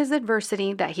hammer of his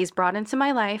adversity that he's brought into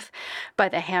my life, by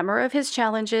the hammer of his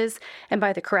challenges, and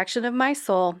by the correction of my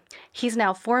soul. He's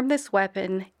now formed this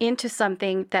weapon into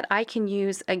something that I can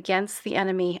use against the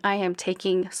enemy. I am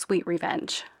taking sweet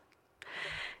revenge.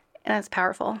 And that's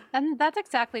powerful. And that's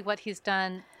exactly what he's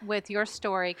done with your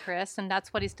story, Chris, and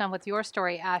that's what he's done with your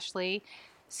story, Ashley.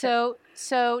 So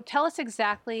tell us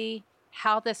exactly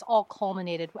how this all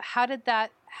culminated. How did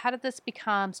this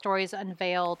become Stories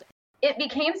Unveiled? It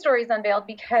became Stories Unveiled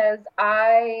because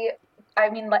I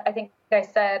think I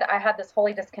said I had this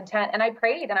holy discontent, and I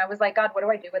prayed and I was like, God, what do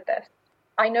I do with this?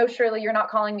 I know surely you're not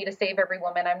calling me to save every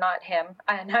woman. I'm not him,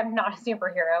 and I'm not a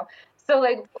superhero. So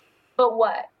like, but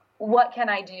what? What can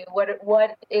I do?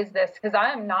 What is this? Because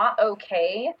I am not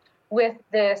okay with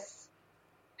this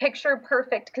picture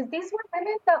perfect. Because these were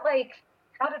women that like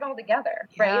had it all together,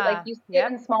 right? Like you sit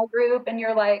in small group and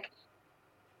you're like,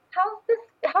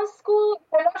 how's school?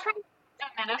 I'm not trying to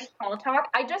diminish small talk.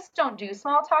 I just don't do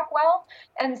small talk well.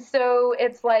 And so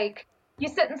it's like you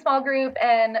sit in small group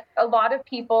and a lot of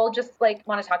people just like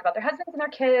want to talk about their husbands and their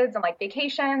kids and like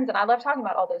vacations. And I love talking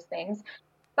about all those things.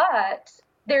 But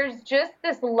there's just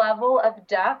this level of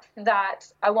depth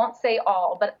that I won't say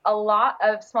all, but a lot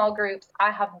of small groups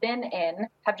I have been in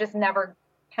have just never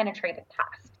penetrated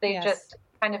past. They just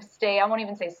kind of stay, I won't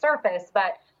even say surface,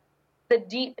 but the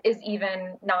deep is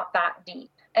even not that deep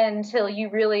until you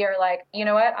really are like, you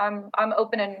know what, I'm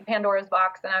opening Pandora's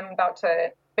box and I'm about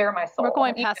to bare my soul. We're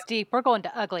going past deep. We're going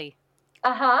to ugly.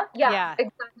 Yeah,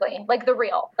 exactly. Like the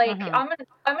real. Like I'm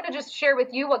gonna just share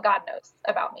with you what God knows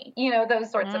about me. You know, those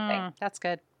sorts of things. That's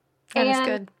good. That is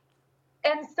good.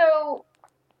 And so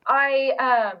I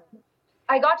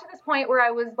got to this point where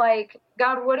I was like,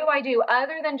 God, what do I do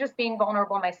other than just being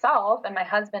vulnerable myself and my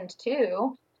husband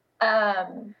too?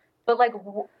 But like,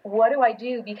 what do I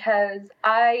do? Because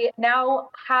I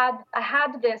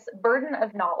had this burden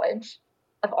of knowledge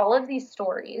of all of these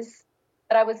stories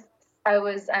that I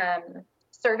was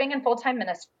serving in full-time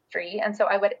ministry. And so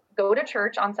I would go to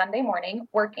church on Sunday morning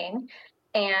working,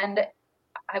 and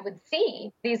I would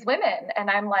see these women and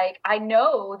I'm like, I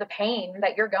know the pain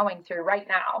that you're going through right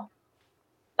now,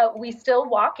 but we still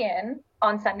walk in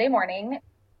on Sunday morning,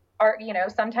 or, you know,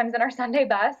 sometimes in our Sunday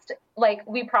best, like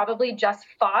we probably just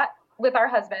fought with our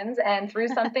husbands and threw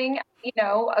something, you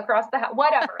know, across the house,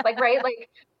 whatever, like, right. Like,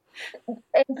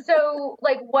 and so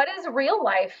like, what does real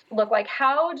life look like?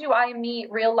 How do I meet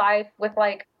real life with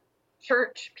like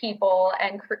church people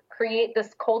and create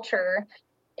this culture?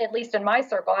 At least in my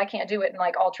circle, I can't do it in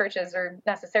like all churches or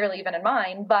necessarily even in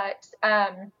mine, but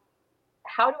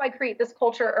how do I create this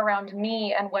culture around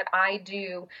me and what I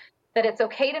do, that it's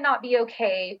okay to not be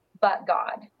okay, but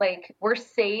God, like we're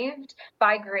saved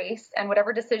by grace, and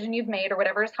whatever decision you've made or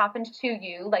whatever has happened to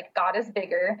you, like God is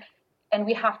bigger, and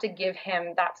we have to give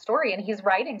him that story, and he's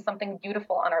writing something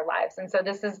beautiful on our lives. And so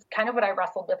this is kind of what I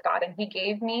wrestled with God, and he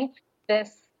gave me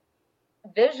this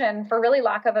vision, for really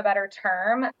lack of a better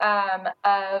term,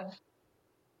 of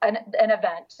an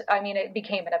event. I mean, it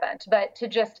became an event, but to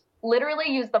just literally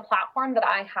use the platform that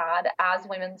I had as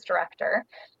women's director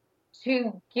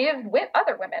to give with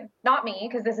other women, not me,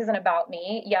 because this isn't about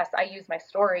me. Yes, I use my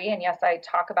story, and yes, I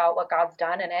talk about what God's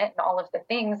done in it and all of the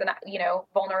things. And, you know,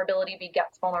 vulnerability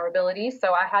begets vulnerability.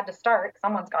 So I had to start.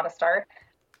 Someone's got to start.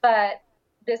 But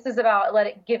this is about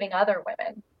giving other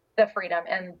women the freedom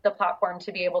and the platform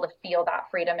to be able to feel that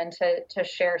freedom and to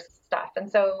share stuff. And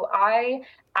so I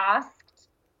asked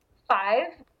 5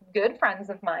 good friends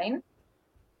of mine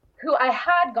who I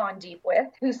had gone deep with,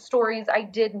 whose stories I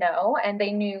did know, and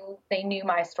they knew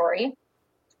my story.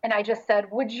 And I just said,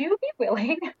 would you be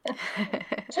willing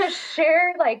to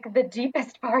share like the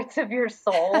deepest parts of your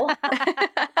soul?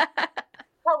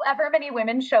 However many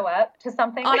women show up to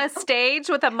something. On a stage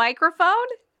with a microphone?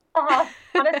 On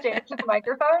a stage with a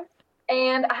microphone.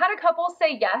 And I had a couple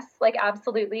say yes, like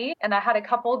absolutely. And I had a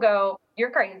couple go, you're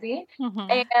crazy.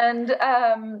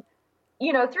 And,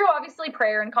 you know, through obviously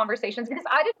prayer and conversations, because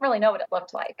I didn't really know what it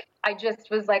looked like. I just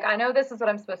was like, I know this is what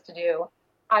I'm supposed to do.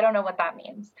 I don't know what that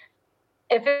means.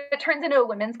 If it turns into a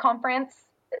women's conference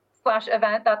 /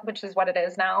 event, which is what it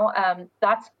is now,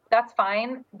 that's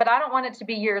fine. But I don't want it to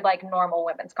be your like normal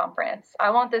women's conference.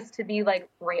 I want this to be like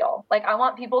real. Like I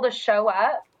want people to show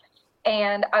up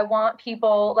And I want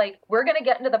people, like, we're going to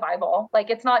get into the Bible. Like,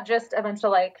 it's not just a bunch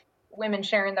of like women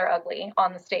sharing their ugly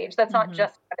on the stage. That's not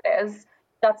just what it is.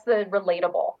 That's the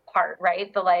relatable part,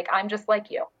 right? The like, I'm just like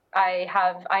you. I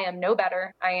am no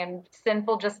better. I am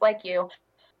sinful just like you.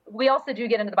 We also do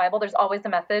get into the Bible. There's always a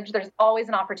message. There's always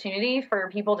an opportunity for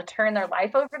people to turn their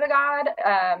life over to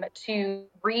God, to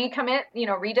recommit,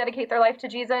 rededicate their life to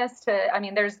Jesus.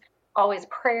 There's always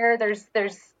prayer. There's,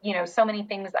 so many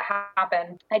things that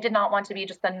happen. I did not want to be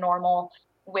just a normal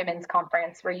women's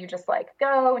conference where you just like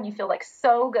go and you feel like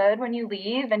so good when you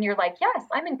leave and you're like, yes,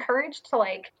 I'm encouraged to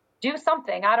like do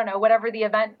something. I don't know, whatever the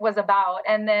event was about.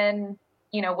 And then,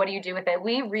 what do you do with it?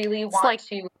 We really want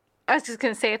to. I was just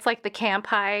going to say, it's like the camp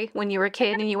high when you were a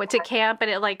kid and you went to camp and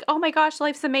it like, oh my gosh,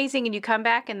 life's amazing. And you come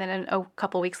back and then a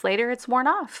couple weeks later, it's worn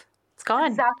off. It's gone.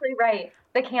 Exactly right.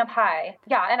 The camp high.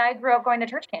 Yeah. And I grew up going to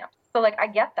church camps. So like, I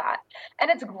get that. And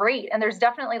it's great. And there's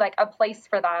definitely like a place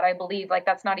for that. I believe like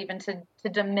that's not even to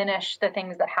diminish the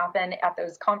things that happen at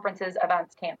those conferences,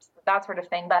 events, camps, that sort of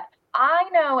thing. But I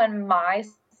know in my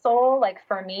soul, like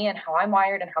for me and how I'm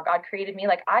wired and how God created me,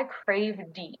 like I crave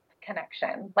deep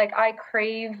connection. Like I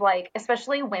crave, like,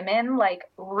 especially women, like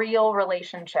real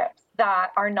relationships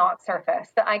that are not surface,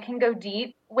 that I can go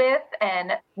deep with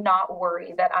and not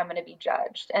worry that I'm going to be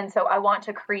judged. And so I want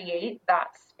to create that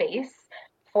space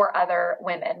for other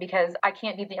women because I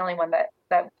can't be the only one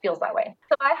that feels that way.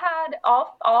 So I had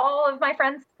all of my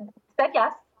friends said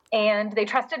yes, and they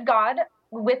trusted God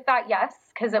with that yes,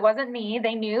 because it wasn't me.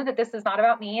 They knew that this is not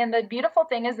about me. And the beautiful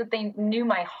thing is that they knew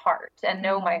my heart and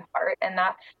know my heart, and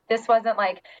that this wasn't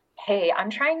like, hey, I'm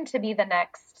trying to be the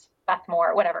next Beth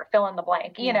Moore, whatever, fill in the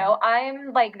blank.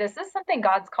 I'm like, this is something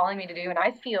God's calling me to do, and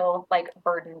I feel like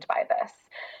burdened by this.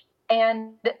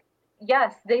 And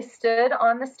yes, they stood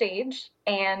on the stage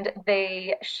and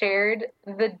they shared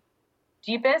the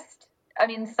deepest,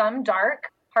 some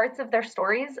dark parts of their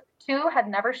stories. Two had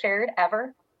never shared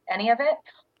ever any of it.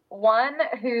 One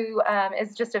who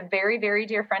is just a very, very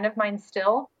dear friend of mine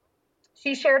still,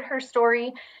 she shared her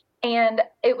story. And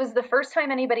it was the first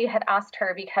time anybody had asked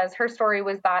her, because her story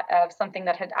was that of something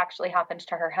that had actually happened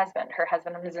to her husband. Her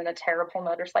husband was in a terrible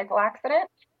motorcycle accident,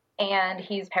 and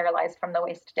he's paralyzed from the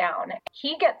waist down.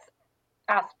 He gets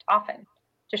asked often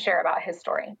to share about his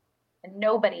story, and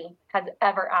nobody has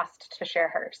ever asked to share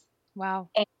hers. Wow.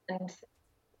 And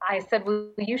I said,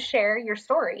 will you share your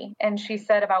story? And she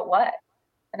said, about what?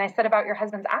 And I said, about your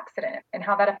husband's accident and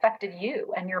how that affected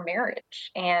you and your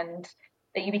marriage, and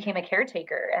that you became a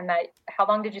caretaker, and that how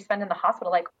long did you spend in the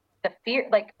hospital? Like the fear,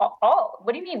 like all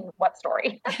what do you mean? What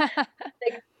story?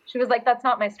 Like, she was like, that's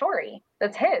not my story.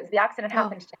 That's his. The accident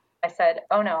happened to him. I said,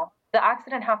 oh no, the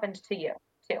accident happened to you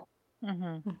too.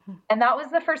 And that was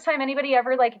the first time anybody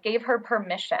ever like gave her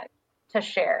permission to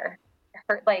share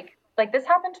her, like this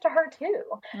happened to her too.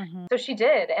 So she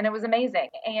did, and it was amazing.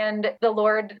 And the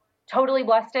Lord totally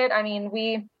blessed it.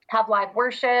 We have live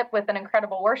worship with an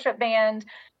incredible worship band.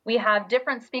 We have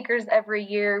different speakers every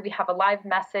year. We have a live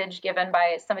message given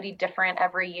by somebody different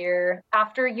every year.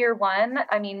 After year one,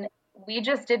 we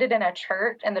just did it in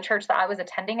the church that I was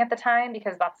attending at the time,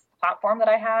 because that's the platform that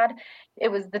I had.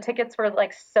 The tickets were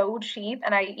like so cheap.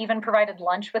 And I even provided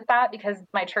lunch with that, because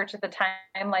my church at the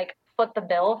time, like, foot the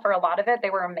bill for a lot of it. They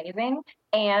were amazing.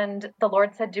 And the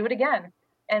Lord said, do it again.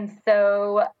 And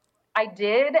so I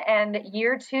did. And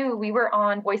year two, we were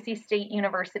on Boise State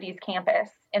University's campus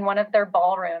in one of their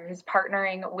ballrooms,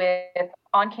 partnering with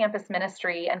on-campus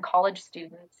ministry and college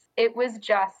students. It was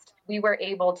just, we were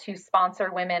able to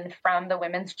sponsor women from the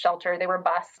women's shelter. They were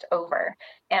bussed over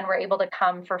and were able to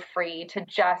come for free to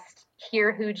just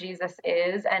hear who Jesus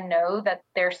is and know that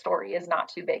their story is not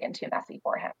too big and too messy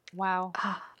for him. Wow.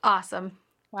 Awesome.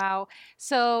 Wow.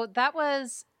 So that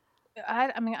was,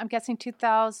 I'm guessing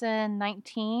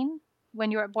 2019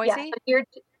 when you were at Boise?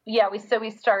 We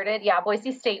started,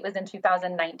 Boise State was in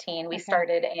 2019. We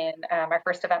started in, our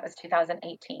first event was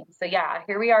 2018. So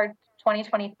here we are,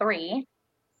 2023,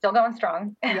 still going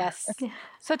strong. Yes.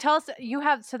 So tell us,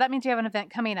 so that means you have an event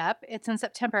coming up. It's in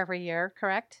September every year,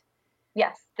 correct?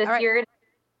 Yes. This year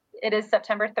it is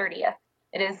September 30th.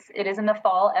 It is in the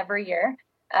fall every year.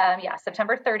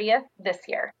 September 30th this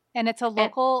year. And it's a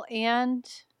local and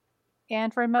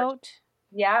remote?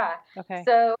 Yeah. Okay.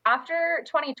 So after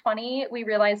 2020, we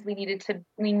realized we needed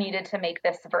to make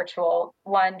this virtual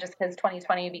one, just because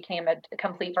 2020 became a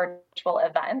complete virtual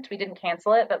event. We didn't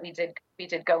cancel it, but we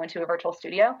did go into a virtual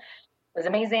studio. It was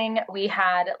amazing. We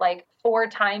had like 4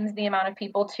 times the amount of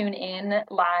people tune in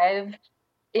live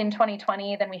in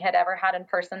 2020 than we had ever had in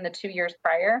person the 2 years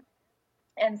prior.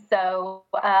 And so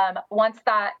once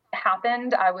that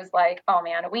happened, I was like, oh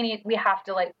man, we have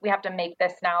to make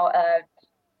this now a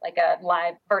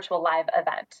virtual live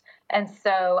event. And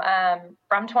so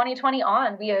from 2020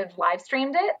 on, we have live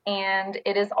streamed it, and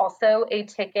it is also a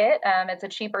ticket. It's a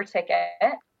cheaper ticket.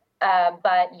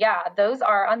 But yeah, those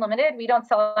are unlimited. We don't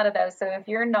sell out of those. So if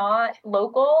you're not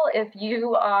local,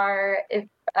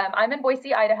 I'm in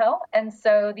Boise, Idaho, and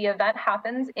so the event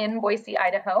happens in Boise,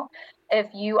 Idaho. If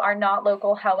you are not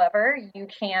local, however, you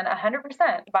can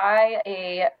 100% buy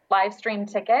a live stream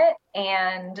ticket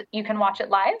and you can watch it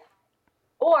live,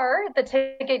 or the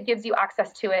ticket gives you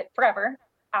access to it forever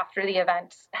after the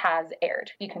event has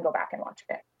aired. You can go back and watch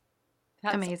it.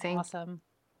 That's amazing. Awesome.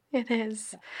 It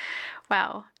is.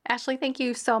 Wow. Ashley, thank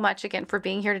you so much again for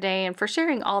being here today and for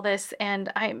sharing all this.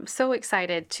 And I'm so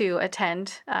excited to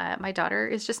attend. My daughter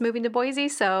is just moving to Boise,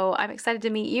 so I'm excited to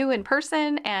meet you in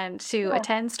person and to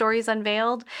attend Stories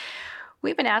Unveiled.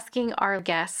 We've been asking our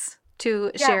guests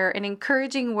to share an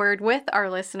encouraging word with our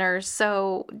listeners.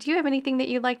 So do you have anything that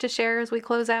you'd like to share as we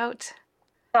close out?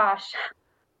 Gosh,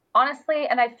 honestly,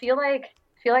 and I feel like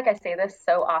I say this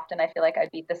so often. I feel like I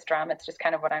beat this drum. It's just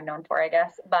kind of what I'm known for, I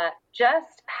guess. But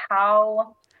just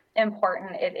how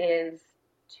important it is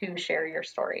to share your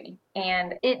story.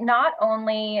 And it not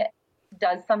only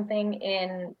does something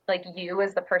in like you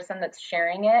as the person that's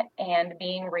sharing it and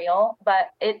being real,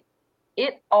 but it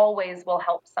always will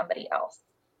help somebody else.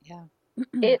 Yeah.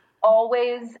 It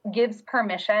always gives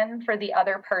permission for the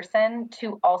other person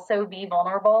to also be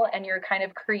vulnerable, and you're kind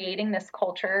of creating this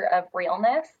culture of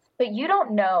realness. But you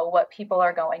don't know what people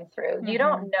are going through. Mm-hmm. You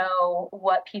don't know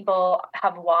what people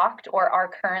have walked or are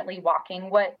currently walking,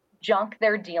 what junk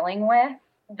they're dealing with,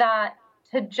 that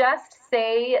to just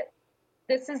say,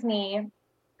 this is me,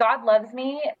 God loves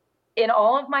me in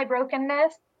all of my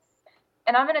brokenness,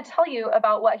 and I'm going to tell you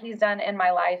about what he's done in my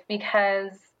life,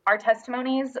 because our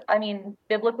testimonies, I mean,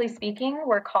 biblically speaking,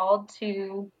 we're called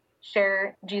to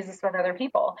share Jesus with other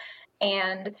people.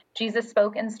 And Jesus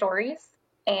spoke in stories.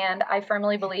 And I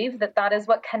firmly believe that is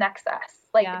what connects us.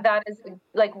 That is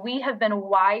like, we have been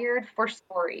wired for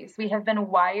stories. We have been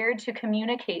wired to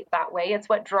communicate that way. It's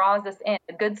what draws us in.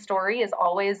 A good story is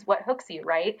always what hooks you,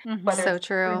 right? Mm-hmm. Whether so it's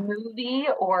true. a movie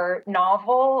or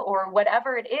novel or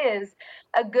whatever it is,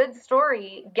 a good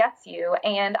story gets you.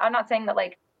 And I'm not saying that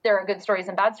like there are good stories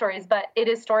and bad stories, but it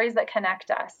is stories that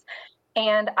connect us.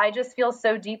 And I just feel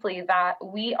so deeply that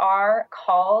we are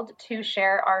called to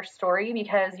share our story,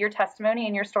 because your testimony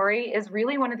and your story is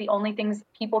really one of the only things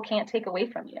people can't take away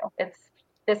from you.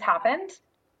 This happened.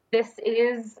 This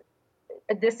is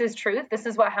truth. This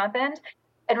is what happened.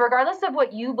 And regardless of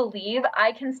what you believe,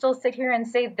 I can still sit here and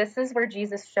say, this is where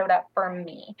Jesus showed up for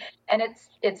me. And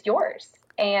it's yours.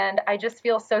 And I just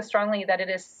feel so strongly that it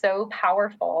is so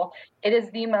powerful. It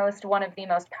is one of the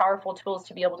most powerful tools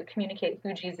to be able to communicate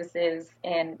who Jesus is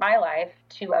in my life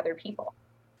to other people.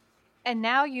 And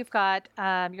now you've got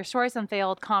your Stories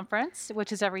Unveiled conference,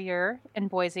 which is every year in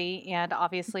Boise and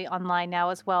obviously online now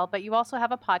as well. But you also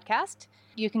have a podcast.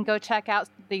 You can go check out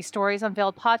the Stories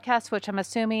Unveiled podcast, which I'm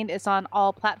assuming is on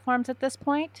all platforms at this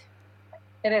point.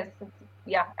 It is.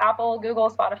 Yeah. Apple, Google,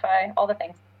 Spotify, all the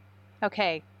things.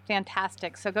 Okay.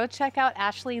 Fantastic. So go check out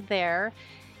Ashley there.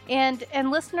 And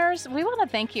listeners, we want to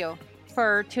thank you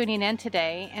for tuning in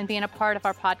today and being a part of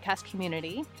our podcast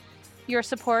community. Your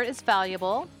support is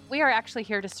valuable. We are actually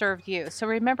here to serve you. So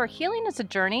remember, healing is a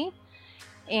journey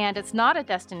and it's not a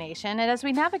destination. And as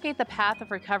we navigate the path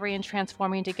of recovery and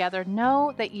transforming together,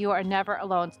 know that you are never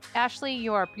alone. Ashley,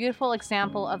 you are a beautiful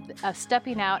example of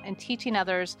stepping out and teaching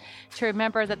others to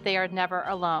remember that they are never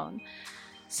alone.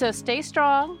 So stay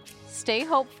strong, stay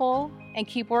hopeful, and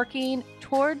keep working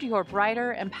toward your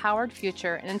brighter, empowered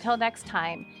future. And until next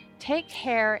time, take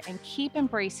care and keep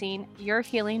embracing your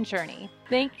healing journey.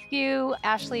 Thank you,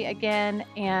 Ashley, again.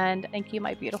 And thank you,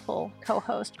 my beautiful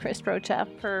co-host, Chris Rocha,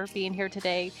 for being here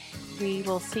today. We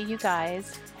will see you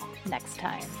guys next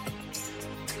time.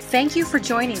 Thank you for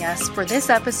joining us for this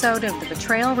episode of the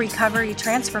Betrayal Recovery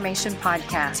Transformation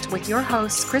Podcast with your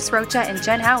hosts, Chris Rocha and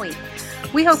Jen Howie.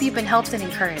 We hope you've been helped and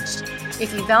encouraged.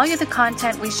 If you value the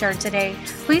content we shared today,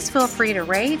 please feel free to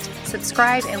rate,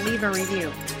 subscribe, and leave a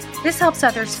review. This helps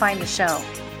others find the show.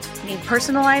 Need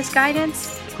personalized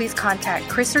guidance? Please contact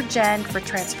Chris or Jen for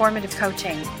transformative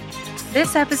coaching.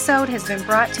 This episode has been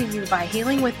brought to you by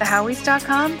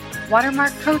HealingWithTheHowies.com,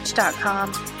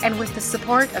 WatermarkCoach.com, and with the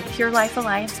support of Pure Life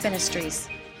Alliance Ministries.